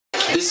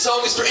This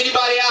song is for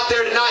anybody out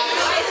there tonight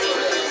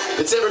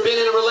that's ever been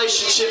in a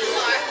relationship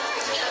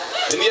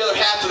and the other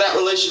half of that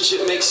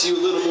relationship makes you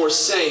a little more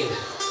sane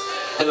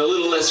and a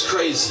little less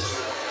crazy.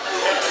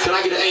 Can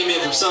I get an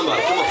amen from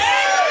somebody? Come on.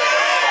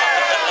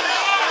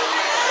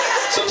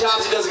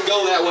 Sometimes it doesn't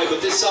go that way,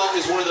 but this song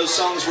is one of those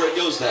songs where it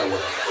goes that way.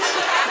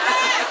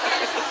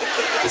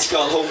 It's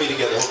called Hold Me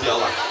Together. Hope y'all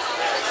like it.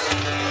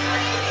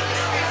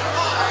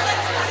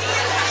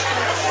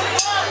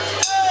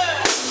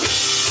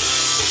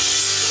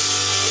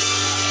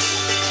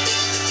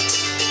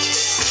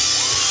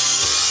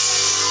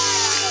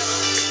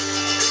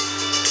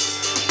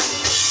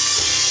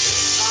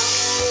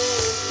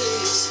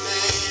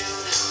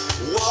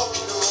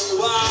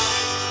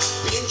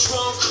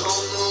 Drunk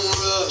on the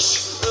rush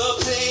of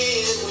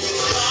playing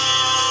with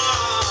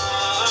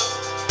fire.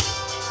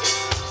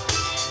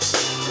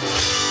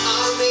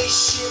 I'm a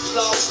ship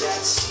lost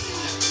at sea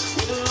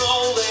with an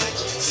old land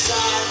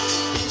inside,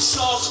 been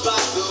tossed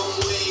by the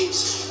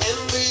waves and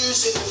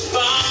losing the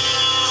fight.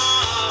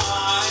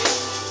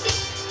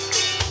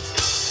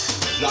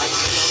 Like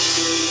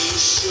thunder you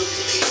shook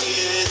me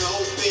and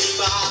opened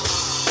my eyes.